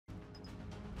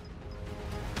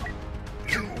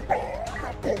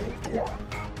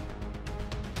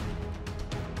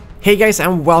Hey guys,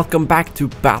 and welcome back to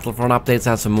Battlefront Updates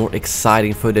and some more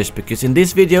exciting footage, because in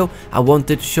this video I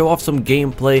wanted to show off some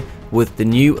gameplay with the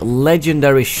new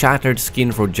legendary Shattered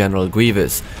skin for General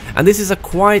Grievous. And this is a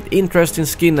quite interesting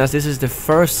skin, as this is the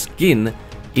first skin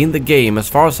in the game, as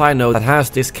far as I know, that has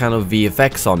this kind of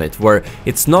VFX on it, where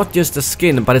it's not just a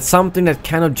skin, but it's something that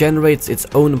kind of generates its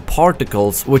own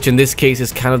particles, which in this case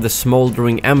is kind of the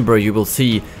smoldering ember you will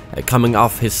see coming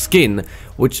off his skin,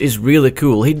 which is really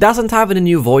cool. He doesn't have any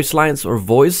new voice lines or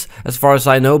voice, as far as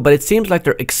I know, but it seems like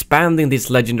they're expanding these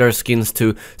legendary skins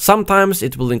to sometimes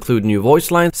it will include new voice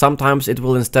lines, sometimes it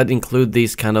will instead include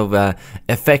these kind of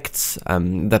effects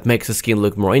that makes the skin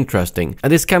look more interesting.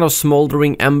 And this kind of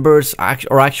smoldering embers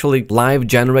are actually live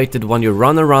generated when you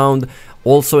run around,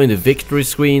 also in the victory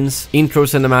screens, intro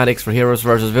cinematics for heroes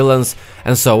versus villains,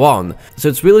 and so on. So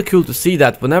it's really cool to see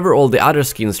that whenever all the other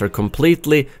skins are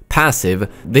completely passive,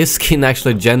 this skin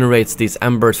actually generates these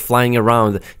embers flying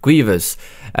around Grievous,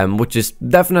 which is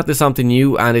definitely something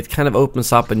new, and it kind of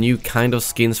opens up a new kind of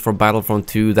skins for Battlefront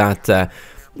 2 that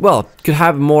well, could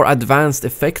have more advanced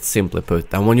effects, simply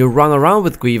put. And when you run around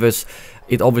with Grievous,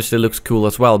 it obviously looks cool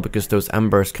as well, because those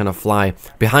embers kind of fly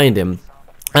behind him.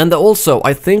 And also,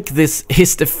 I think this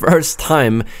is the first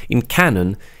time in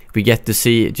canon we get to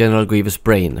see General Grievous'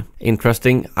 brain.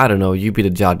 Interesting? I don't know, you be the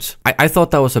judge. I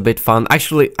thought that was a bit fun.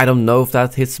 Actually, I don't know if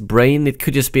that's his brain. It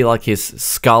could just be like his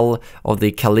skull of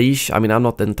the Kalish. I mean, I'm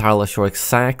not entirely sure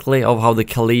exactly of how the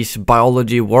Kalish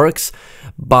biology works,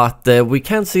 but we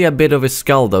can see a bit of his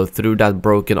skull though through that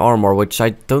broken armor, which I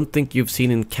don't think you've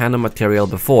seen in canon material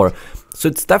before. So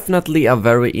it's definitely a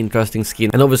very interesting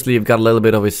skin, and obviously you've got a little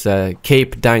bit of his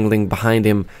cape dangling behind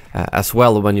him as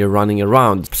well when you're running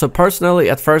around. So personally,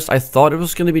 at first I thought it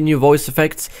was going to be new voice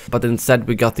effects, but instead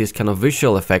we got these kind of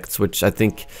visual effects, which I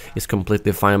think is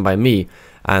completely fine by me.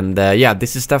 And yeah,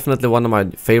 this is definitely one of my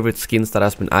favorite skins that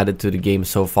has been added to the game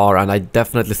so far, and I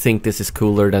definitely think this is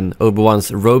cooler than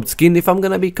Obi-Wan's robed skin, if I'm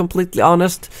gonna be completely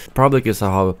honest, probably because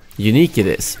of how unique it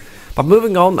is. But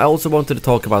moving on, I also wanted to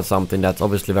talk about something that's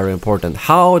obviously very important.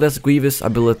 How does Grievous'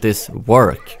 abilities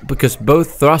work? Because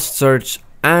both Thrust Surge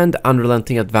and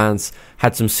Unrelenting Advance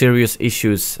had some serious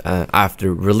issues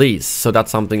after release. So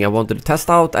that's something I wanted to test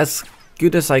out as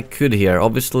good as I could here.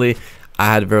 Obviously,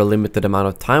 I had a very limited amount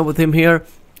of time with him here,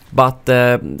 but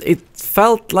it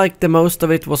felt like the most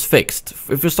of it was fixed.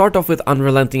 If we start off with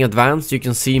Unrelenting Advance, you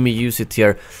can see me use it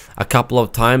here a couple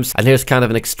of times, and here's kind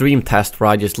of an extreme test where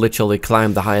I just literally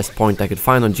climbed the highest point I could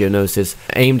find on Geonosis,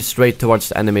 aimed straight towards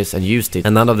the enemies and used it,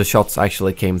 and none of the shots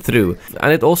actually came through.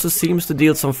 And it also seems to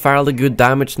deal some fairly good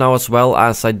damage now as well,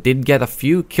 as I did get a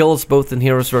few kills both in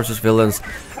Heroes vs Villains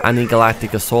and in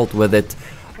Galactic Assault with it.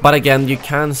 But again, you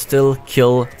can still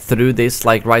kill through this,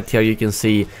 like right here you can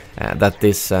see that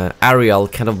this Ariel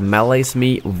kind of melees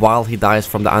me while he dies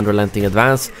from the Unrelenting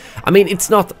Advance. I mean, it's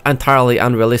not entirely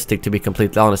unrealistic, to be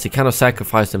completely honest. He kind of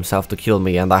sacrificed himself to kill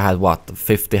me, and I had, what,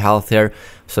 50 health here?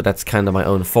 So that's kind of my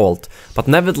own fault. But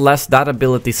nevertheless, that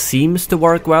ability seems to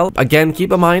work well. Again,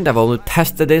 keep in mind, I've only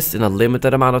tested this in a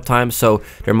limited amount of time, so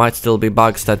there might still be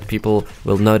bugs that people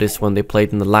will notice when they play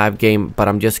it in the live game, but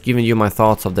I'm just giving you my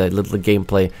thoughts of the little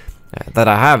gameplay that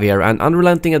I have here. And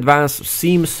Unrelenting Advance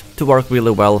seems to work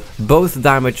really well, both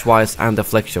damage-wise and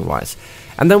deflection-wise.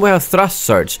 And then we have Thrust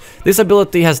Surge. This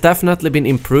ability has definitely been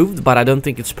improved, but I don't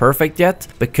think it's perfect yet,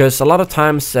 because a lot of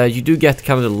times you do get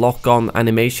kind of the lock-on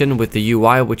animation with the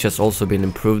UI, which has also been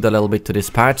improved a little bit to this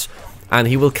patch. And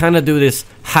he will kind of do this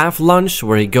half lunge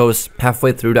where he goes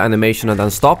halfway through the animation and then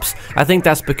stops. I think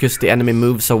that's because the enemy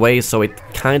moves away, so it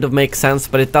kind of makes sense,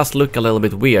 but it does look a little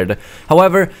bit weird.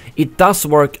 However, it does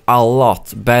work a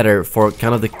lot better for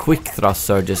kind of the quick thrust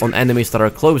surges on enemies that are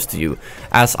close to you,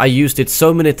 as I used it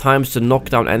so many times to knock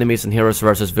down enemies in Heroes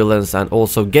vs Villains, and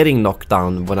also getting knocked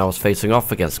down when I was facing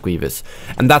off against Grievous.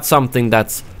 And that's something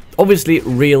that's obviously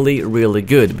really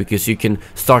good, because you can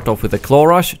start off with a claw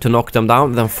rush to knock them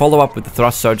down, then follow up with the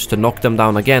thrust surge to knock them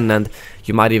down again, and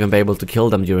you might even be able to kill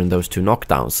them during those two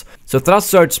knockdowns. So thrust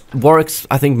surge works,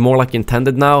 I think, more like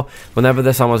intended now. Whenever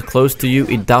there's someone close to you,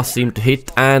 it does seem to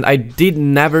hit, and I did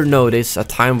never notice a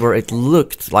time where it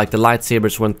looked like the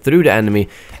lightsabers went through the enemy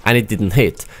and it didn't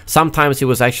hit. Sometimes it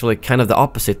was actually kind of the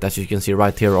opposite, as you can see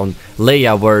right here on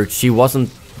Leia, where she wasn't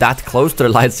that close to the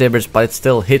lightsabers, but it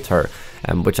still hit her.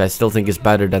 Which I still think is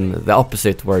better than the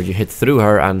opposite, where you hit through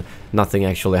her and nothing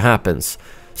actually happens.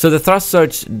 So the thrust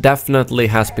search definitely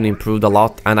has been improved a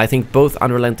lot, and I think both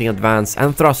Unrelenting Advance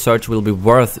and thrust search will be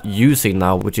worth using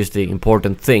now, which is the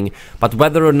important thing. But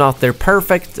whether or not they're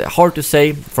perfect, hard to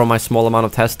say from my small amount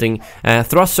of testing.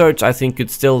 Thrust search I think could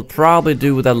still probably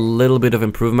do with a little bit of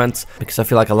improvements, because I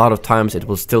feel like a lot of times it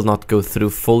will still not go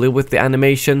through fully with the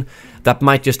animation. That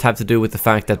might just have to do with the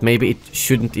fact that maybe it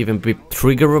shouldn't even be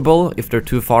triggerable if they're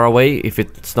too far away, if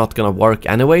it's not gonna work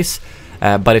anyways.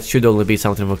 But it should only be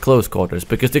something for close quarters,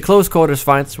 because the close quarters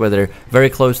fights where they're very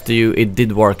close to you, it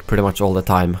did work pretty much all the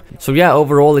time. So yeah,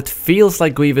 overall it feels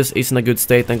like Grievous is in a good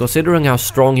state, and considering how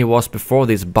strong he was before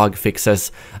these bug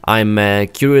fixes, I'm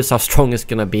curious how strong he's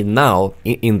gonna be now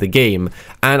in the game.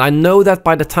 And I know that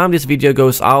by the time this video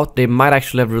goes out, they might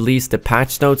actually have released the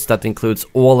patch notes that includes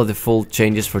all of the full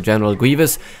changes for General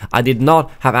Grievous. I did not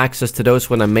have access to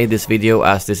those when I made this video,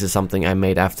 as this is something I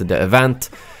made after the event.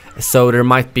 So there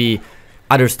might be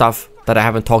other stuff that I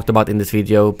haven't talked about in this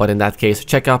video, but in that case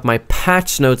check out my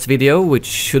patch notes video, which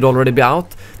should already be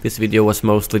out. This video was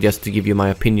mostly just to give you my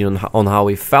opinion on how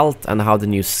he felt and how the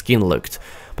new skin looked.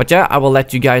 But yeah, I will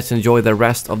let you guys enjoy the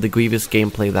rest of the Grievous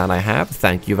gameplay that I have.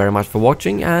 Thank you very much for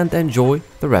watching, and enjoy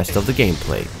the rest of the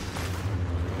gameplay.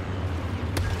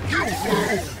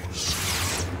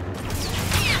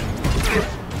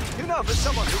 You know, for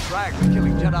someone who brags at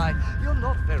killing Jedi, you're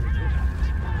not very good at it.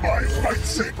 My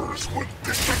lightsabers would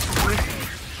disagree.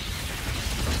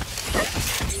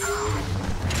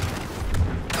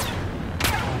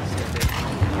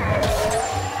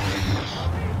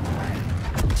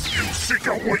 You seek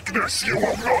a weakness you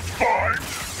will not find.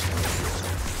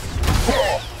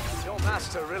 Your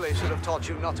master really should have taught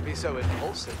you not to be so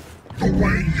impulsive. The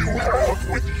way you have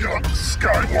with young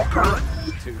Skywalker.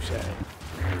 Touché.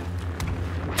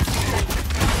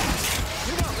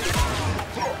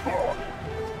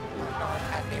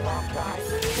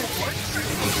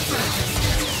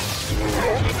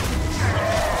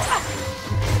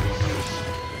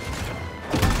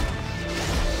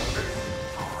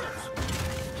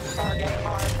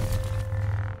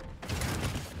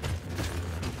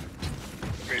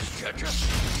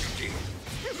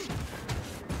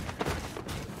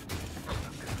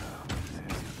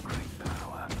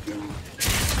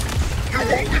 You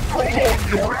only prolong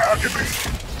your agony.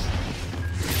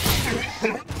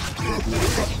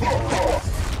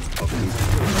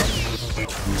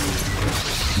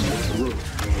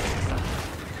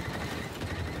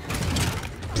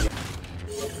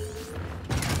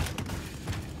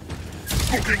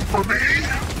 Looking for me?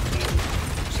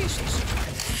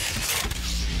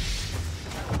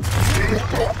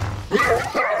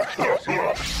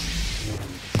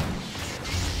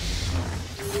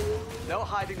 No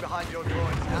hiding behind your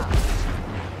droids now.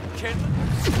 Kin?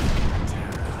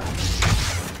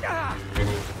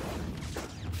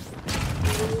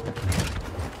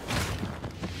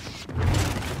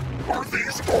 Are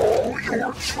these all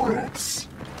your troops?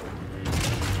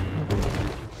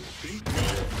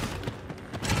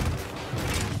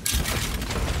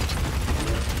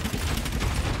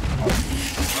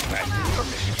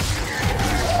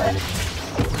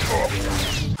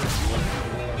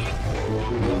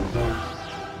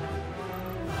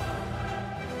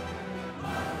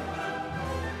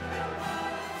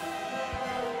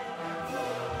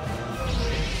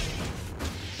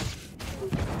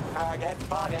 Target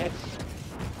spotted.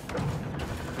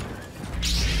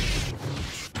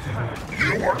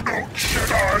 You are no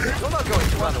Jedi! You're not going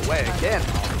to run away again,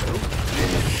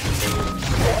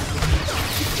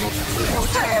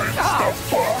 Time's the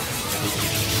fuck!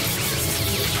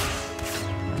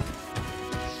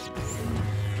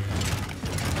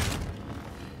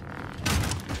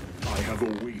 I have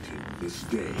awaited this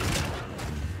day.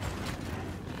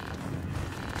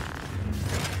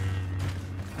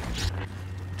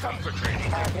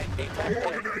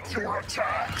 Coordinate your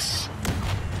attacks!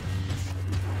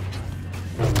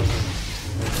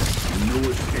 No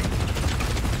escape.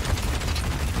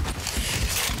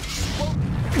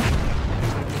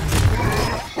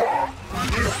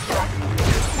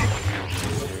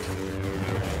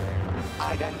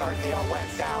 Garcia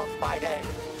went down fighting.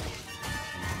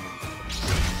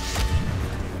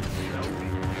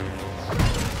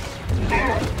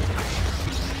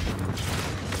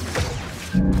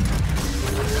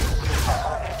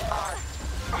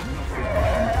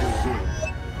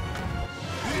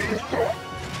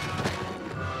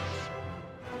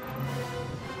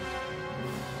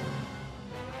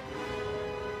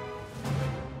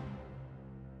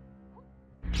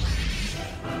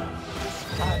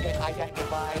 Target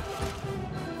identified.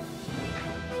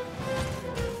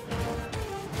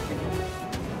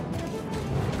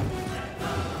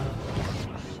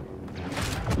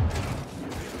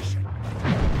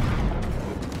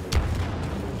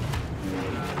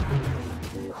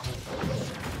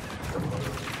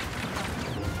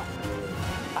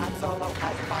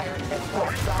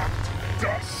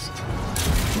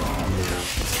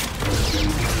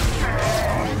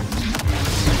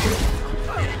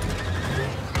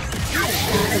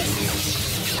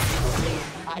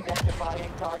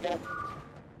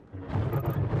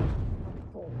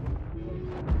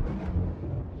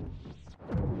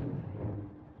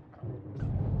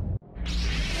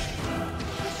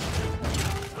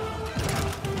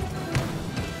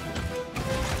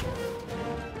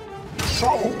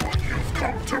 So, you've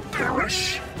come to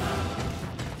perish?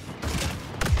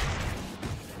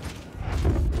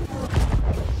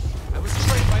 I was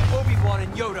trained by Obi-Wan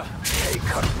and Yoda. They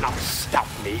could not stop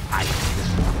me, I...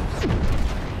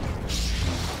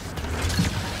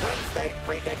 Once they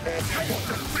predicted...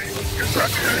 Is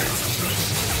that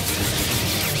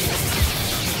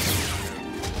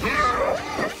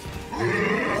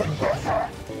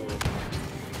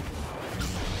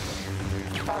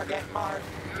Target mark.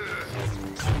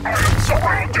 I am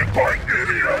surrounded by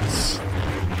idiots!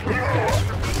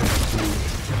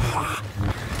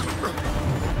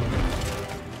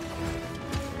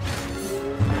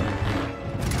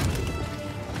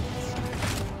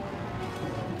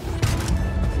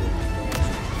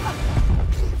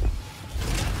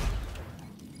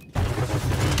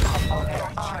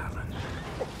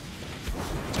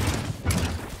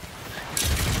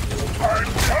 I'm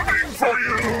coming for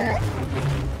you!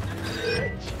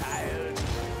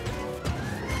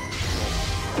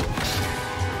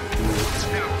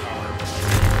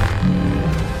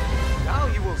 Now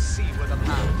you will see where the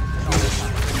path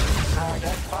is.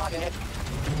 Target spotted.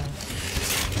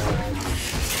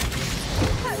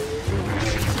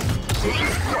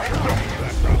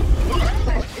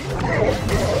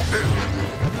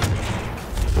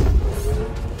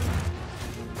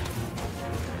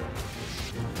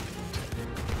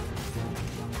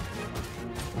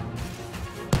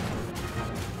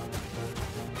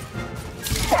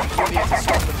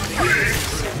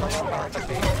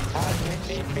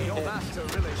 Your master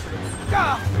really should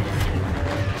have...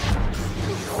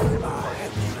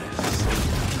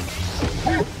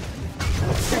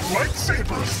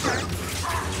 Lightsabers then!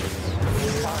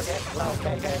 Target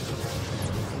located.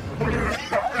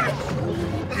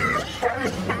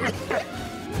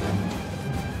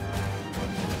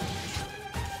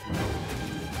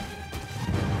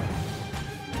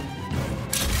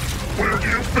 Where do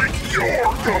you think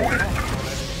you're going?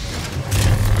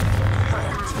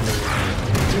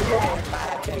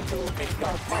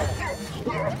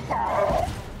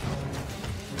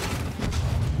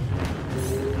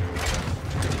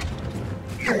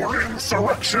 Your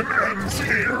insurrection ends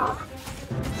here!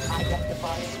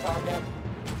 Identifying target.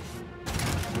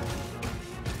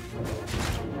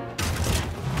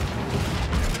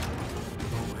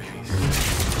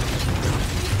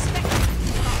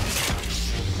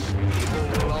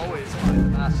 People will always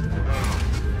find faster roads.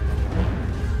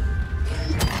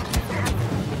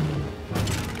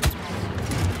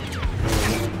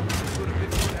 Would have been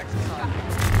good exercise.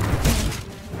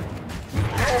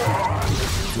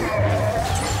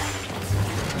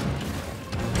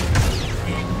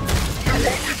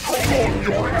 Prolong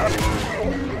your effort!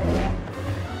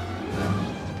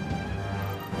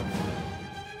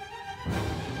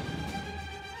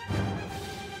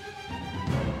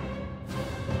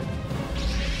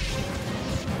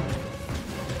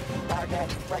 Target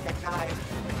recognized.